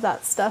and all of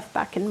that stuff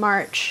back in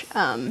March,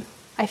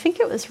 I think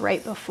it was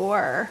right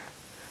before,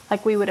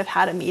 we would have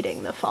had a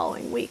meeting the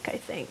following week, I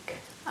think.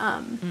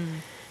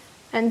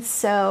 And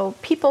so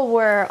people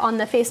were on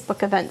the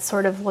Facebook event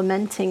sort of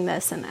lamenting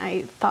this, and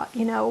I thought,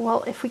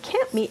 if we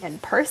can't meet in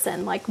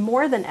person,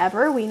 more than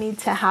ever, we need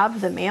to have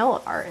the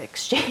mail art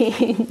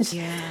exchange.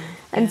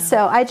 And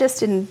so I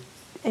just in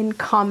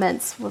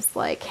comments was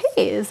like,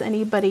 hey,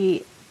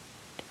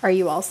 are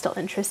you all still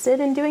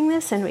interested in doing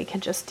this? And we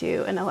could just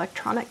do an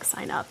electronic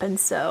sign up. And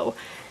so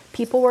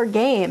people were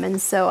game.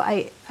 And so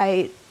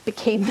I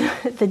became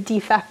the de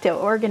facto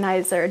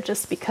organizer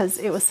just because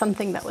it was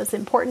something that was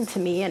important to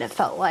me, and it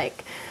felt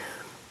like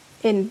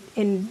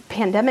in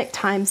pandemic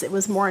times, it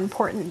was more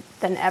important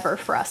than ever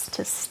for us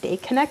to stay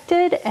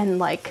connected. And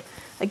like,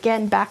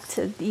 again, back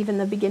to even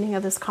the beginning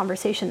of this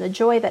conversation, the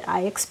joy that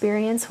I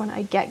experience when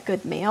I get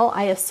good mail,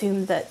 I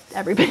assume that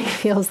everybody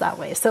feels that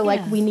way. So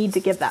like, we need to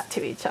give that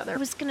to each other. I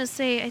was going to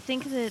say, I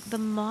think that the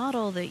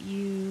model that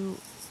you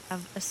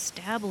have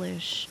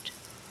established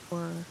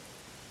for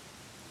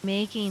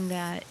making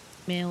that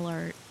mail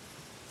art,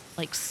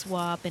 like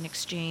swap and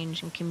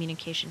exchange and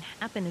communication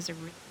happen, is a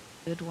really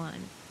good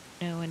one.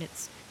 And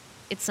it's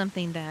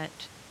something that,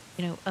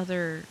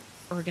 other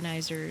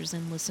organizers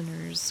and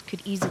listeners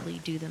could easily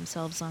do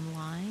themselves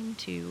online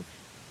to,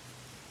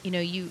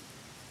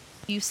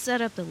 you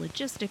set up the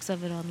logistics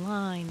of it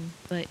online,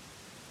 but,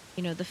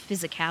 the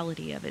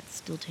physicality of it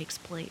still takes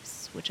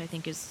place, which I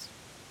think is...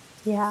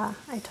 Yeah,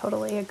 I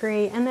totally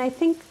agree. And I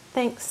think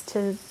thanks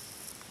to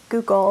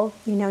Google,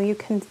 you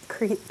can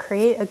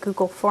create a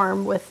Google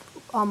form with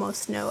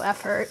almost no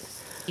effort.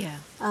 Yeah.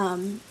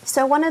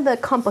 So one of the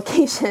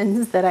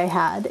complications that I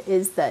had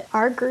is that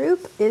our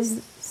group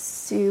is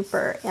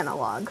super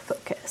analog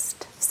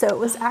focused. So it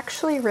was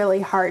actually really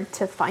hard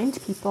to find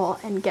people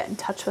and get in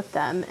touch with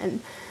them.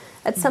 And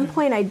at some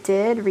point I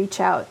did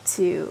reach out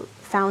to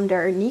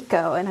founder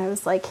Nico and I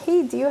was like,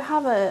 hey, do you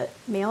have a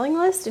mailing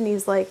list? And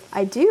he's like,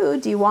 I do.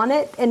 Do you want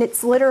it? And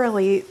it's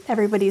literally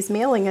everybody's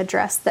mailing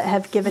address that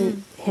have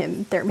given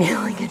him their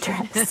mailing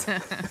address.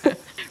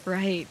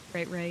 Right.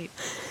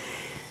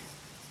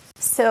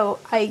 So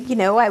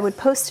I would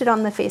post it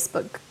on the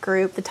Facebook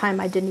group. The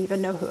time I didn't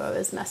even know who I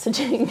was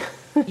messaging.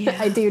 Yeah,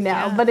 I do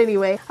now. Yeah. But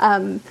anyway,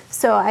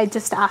 so I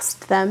just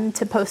asked them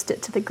to post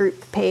it to the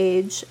group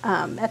page.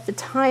 At the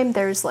time,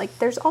 there's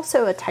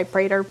also a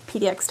typewriter,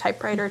 PDX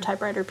typewriter,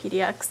 typewriter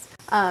PDX.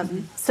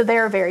 So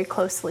they're very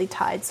closely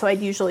tied. So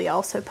I'd usually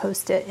also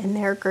post it in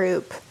their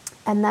group.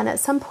 And then at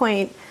some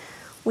point,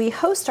 we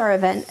host our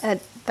event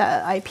at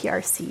the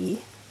IPRC.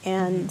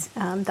 And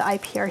the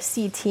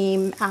IPRC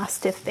team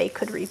asked if they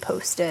could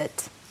repost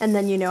it. And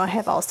then, I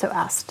have also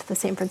asked the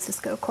San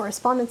Francisco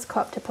Correspondence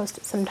Co-op to post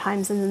it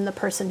sometimes, and then the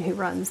person who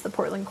runs the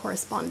Portland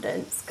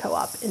Correspondence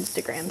Co-op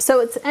Instagram.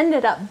 So it's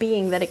ended up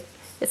being that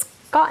it's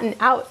gotten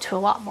out to a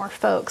lot more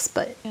folks.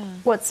 But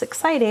what's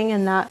exciting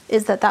in that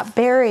is that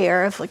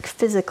barrier of like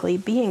physically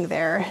being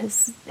there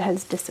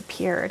has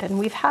disappeared. And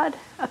we've had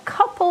a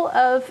couple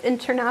of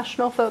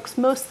international folks,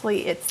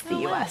 mostly it's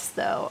the US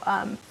though,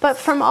 but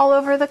from all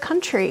over the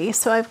country.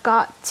 So I've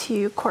got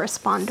to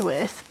correspond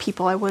with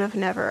people I would have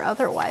never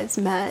otherwise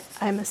met,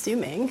 I'm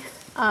assuming.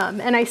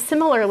 And I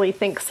similarly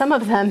think some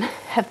of them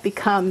have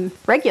become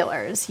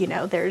regulars.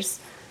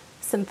 There's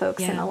some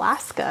folks in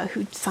Alaska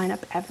who sign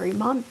up every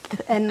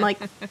month. And like,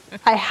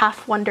 I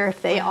half wonder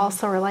if they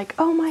also are like,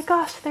 oh my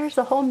gosh, there's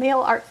a whole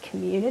mail art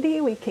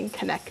community we can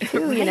connect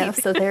to,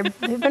 so they've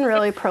been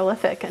really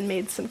prolific and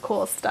made some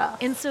cool stuff.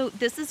 And so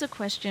this is a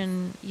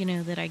question,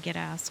 that I get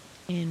asked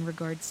in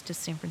regards to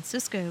San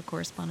Francisco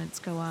Correspondence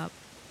Co-op.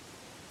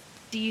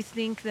 Do you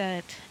think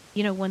that,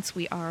 once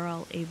we are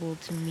all able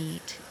to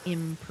meet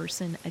in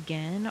person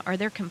again, are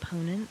there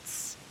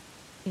components?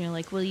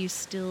 Will you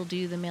still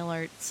do the mail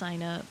art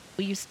sign up?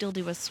 Will you still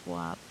do a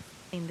swap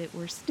thing that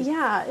we're still...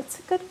 Yeah, it's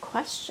a good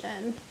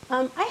question.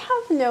 I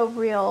have no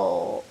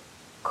real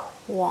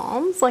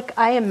qualms. Like,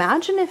 I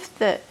imagine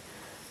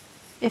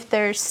if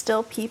there's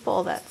still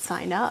people that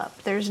sign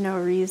up, there's no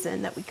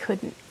reason that we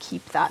couldn't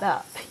keep that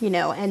up,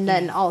 and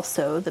then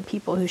also the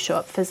people who show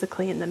up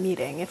physically in the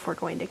meeting, if we're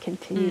going to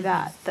continue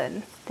that,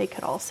 then they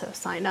could also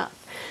sign up.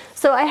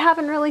 So I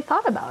haven't really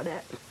thought about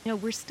it.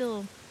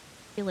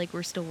 Feel like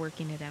we're still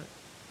working it out.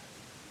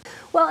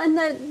 Well, and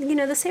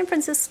the San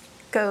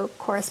Francisco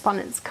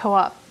Correspondence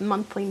Co-op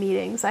monthly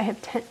meetings, I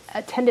have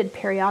attended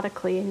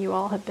periodically, and you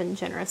all have been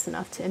generous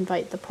enough to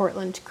invite the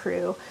Portland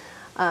crew.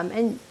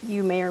 And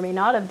you may or may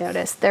not have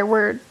noticed there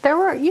were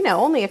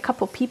only a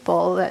couple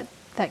people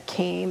that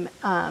came,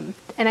 and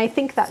I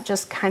think that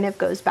just kind of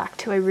goes back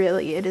to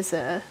it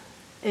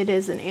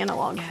is an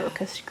analog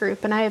focused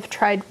group, and I have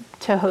tried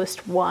to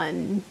host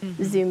one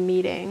Zoom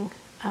meeting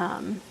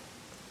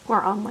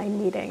or online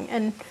meeting,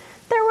 and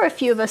there were a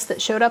few of us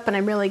that showed up, and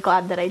I'm really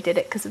glad that I did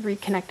it because I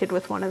reconnected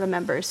with one of the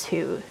members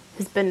who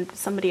has been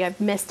somebody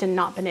I've missed and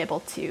not been able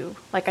to,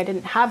 like, I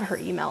didn't have her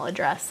email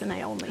address, and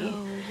I only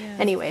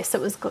anyway.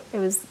 So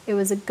it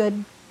was a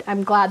good.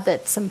 I'm glad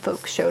that some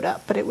folks showed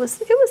up, but it was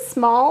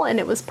small, and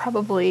it was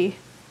probably.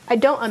 I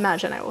don't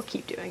imagine I will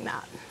keep doing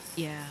that.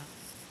 Yeah.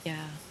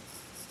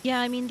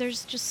 I mean,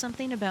 there's just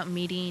something about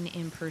meeting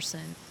in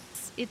person.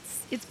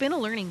 It's been a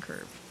learning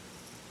curve.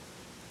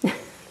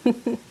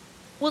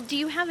 Well, do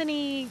you have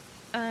any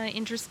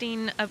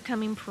interesting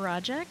upcoming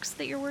projects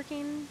that you're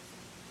working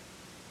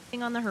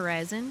on the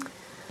horizon,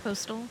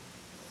 Postal?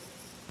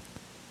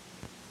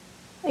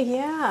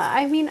 Yeah,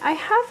 I mean, I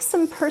have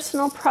some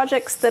personal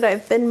projects that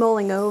I've been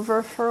mulling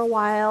over for a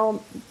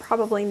while,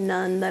 probably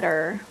none that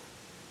are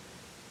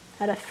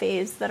at a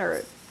phase that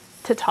are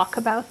to talk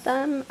about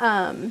them.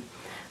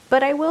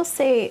 But I will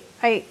say,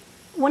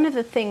 one of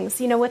the things,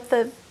 with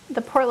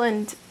the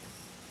Portland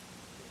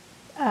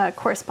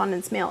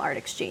Correspondence Mail Art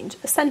Exchange,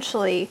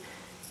 essentially,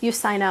 you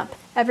sign up,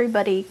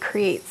 everybody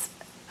creates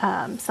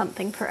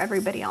something for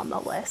everybody on the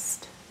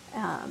list.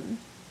 And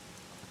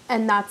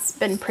that's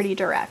been pretty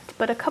direct.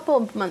 But a couple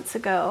of months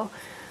ago,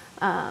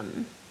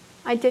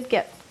 I did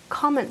get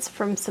comments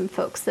from some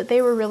folks that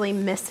they were really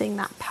missing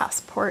that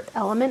passport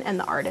element and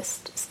the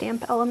artist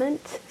stamp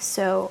element.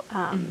 So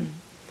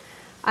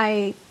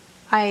I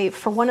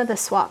for one of the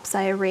swaps,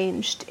 I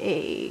arranged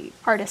a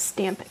artist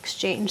stamp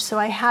exchange. So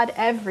I had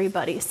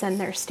everybody send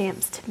their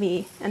stamps to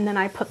me, and then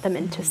I put them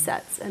into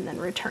sets and then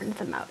returned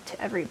them out to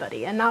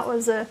everybody. And that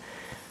was a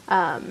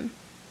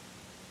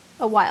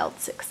wild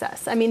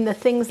success. I mean, the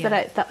things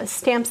the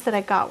stamps that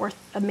I got were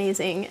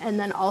amazing, and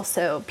then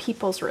also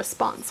people's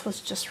response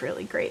was just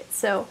really great.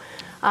 So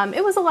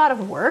it was a lot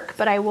of work,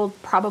 but I will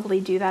probably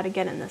do that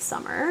again in the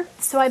summer.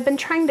 So I've been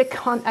trying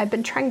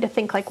to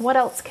think, like, what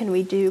else can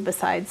we do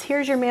besides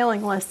here's your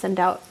mailing list, send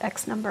out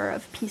X number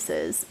of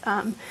pieces.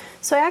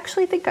 So I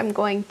actually think I'm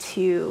going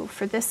to,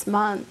 for this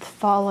month,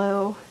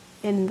 follow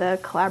in the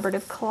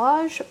collaborative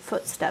collage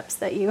footsteps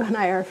that you and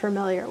I are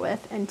familiar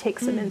with, and take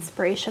some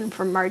inspiration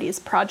from Marty's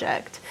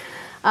project,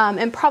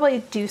 and probably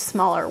do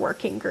smaller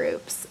working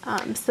groups.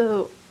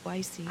 So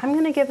I see. I'm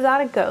going to give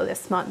that a go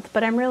this month,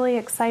 but I'm really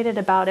excited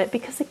about it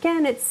because,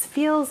 again, it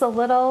feels a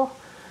little,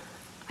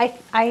 I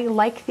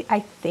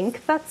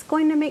think that's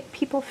going to make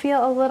people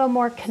feel a little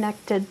more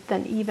connected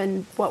than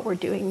even what we're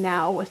doing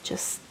now with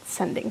just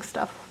sending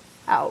stuff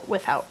out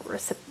without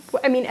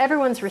I mean,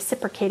 everyone's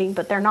reciprocating,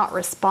 but they're not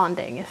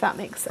responding, if that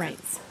makes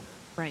sense.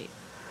 Right.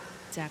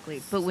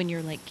 Exactly. But when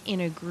you're like in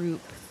a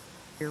group,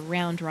 your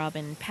round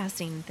robin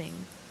passing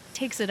thing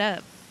takes it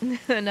up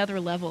another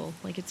level.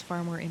 Like, it's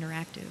far more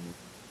interactive.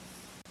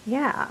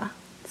 Yeah.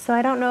 So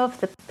I don't know if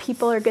the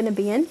people are going to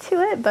be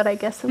into it, but I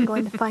guess I'm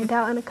going to find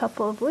out in a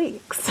couple of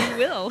weeks. You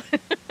will.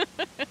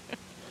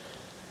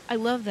 I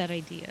love that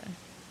idea.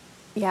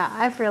 Yeah,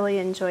 I've really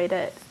enjoyed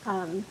it.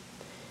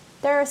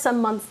 There are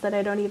some months that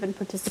I don't even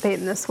participate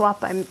in the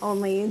swap. I'm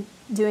only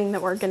doing the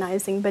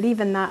organizing, but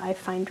even that I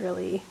find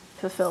really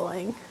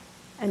fulfilling.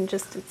 And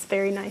just, it's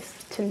very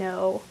nice to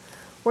know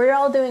we're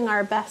all doing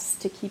our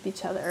best to keep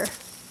each other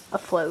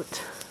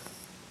afloat.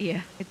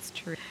 Yeah, it's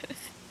true.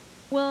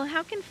 Well,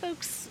 how can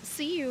folks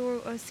see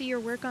you or see your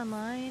work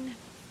online?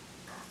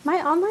 My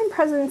online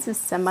presence is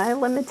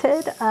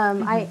semi-limited.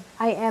 I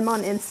am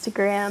on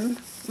Instagram.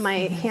 My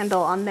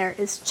handle on there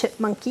is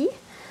Chipmonkey.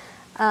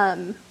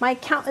 My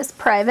account is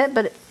private,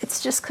 but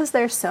it's just because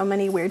there's so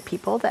many weird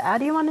people that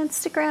add you on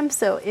Instagram.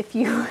 So if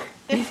you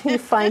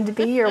find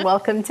me, you're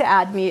welcome to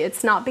add me.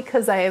 It's not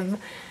because I am a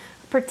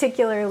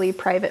particularly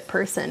private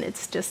person.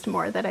 It's just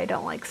more that I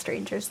don't like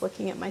strangers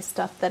looking at my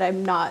stuff that have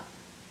not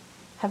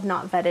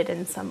vetted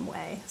in some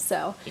way.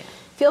 So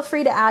feel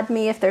free to add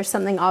me if there's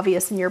something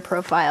obvious in your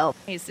profile.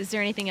 Is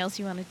there anything else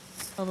you want to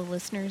tell the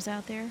listeners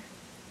out there?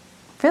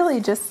 Really,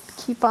 just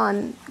keep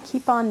on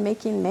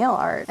making mail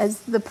art.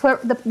 As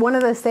one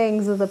of the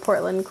sayings of the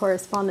Portland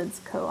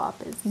Correspondence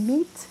Co-op is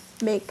meet,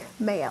 make,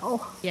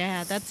 mail.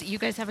 Yeah, you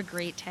guys have a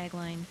great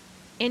tagline.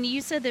 And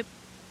you said that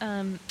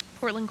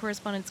Portland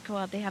Correspondence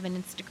Co-op, they have an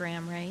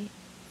Instagram, right?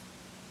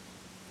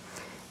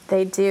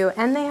 They do,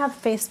 and they have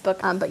Facebook.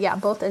 But yeah,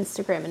 both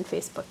Instagram and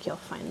Facebook, you'll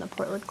find the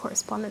Portland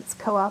Correspondence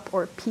Co-op,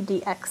 or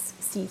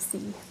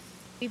PDXCC.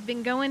 We've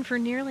been going for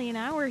nearly an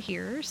hour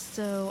here,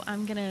 so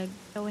I'm going to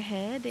go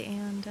ahead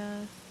and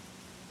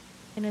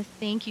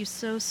thank you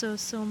so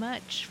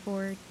much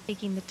for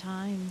taking the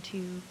time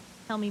to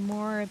tell me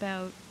more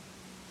about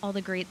all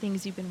the great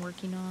things you've been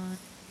working on.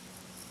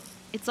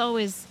 It's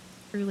always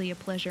truly a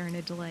pleasure and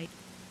a delight.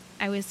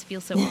 I always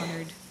feel so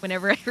honored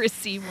whenever I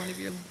receive one of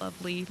your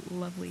lovely,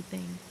 lovely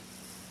things.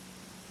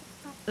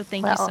 So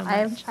thank you so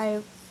much.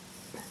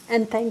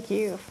 And thank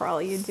you for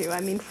all you do.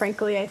 I mean,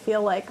 frankly, I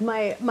feel like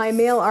my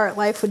mail art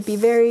life would be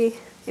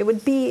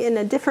in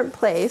a different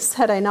place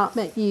had I not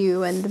met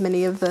you and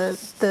many of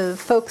the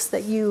folks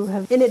that you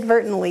have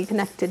inadvertently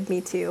connected me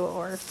to,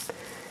 or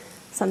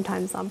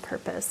sometimes on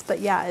purpose.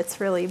 But yeah, it's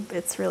really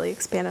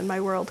expanded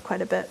my world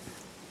quite a bit.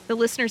 The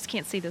listeners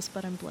can't see this,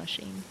 but I'm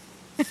blushing.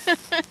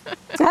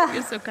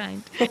 You're so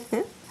kind.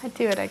 I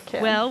do what I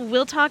can. Well,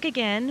 we'll talk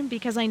again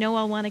because I know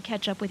I'll want to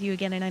catch up with you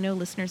again, and I know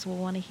listeners will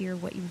want to hear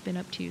what you've been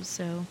up to.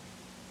 So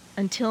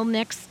until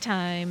next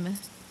time.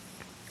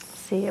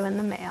 See you in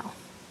the mail.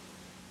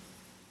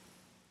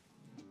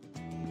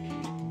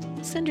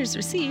 Senders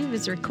Receive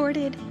is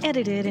recorded,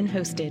 edited, and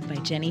hosted by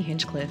Jenny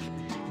Hinchcliffe,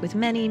 with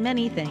many,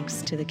 many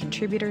thanks to the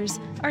contributors,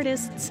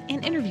 artists,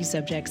 and interview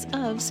subjects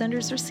of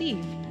Senders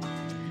Receive.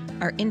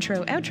 Our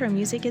intro-outro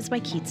music is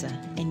by Kitza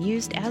and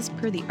used as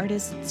per the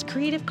artist's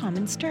Creative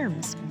Commons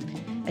terms.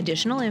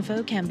 Additional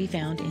info can be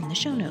found in the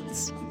show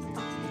notes.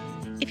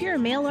 If you're a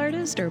mail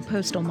artist or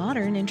postal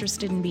modern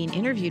interested in being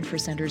interviewed for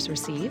Senders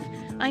Receive,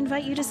 I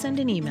invite you to send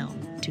an email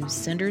to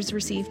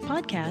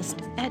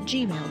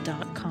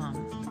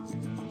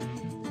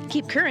sendersreceivepodcast@gmail.com.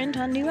 Keep current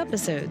on new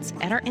episodes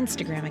at our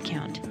Instagram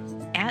account,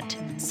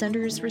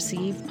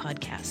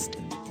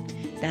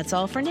 @SendersReceivePodcast. That's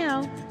all for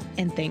now,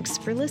 and thanks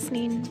for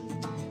listening.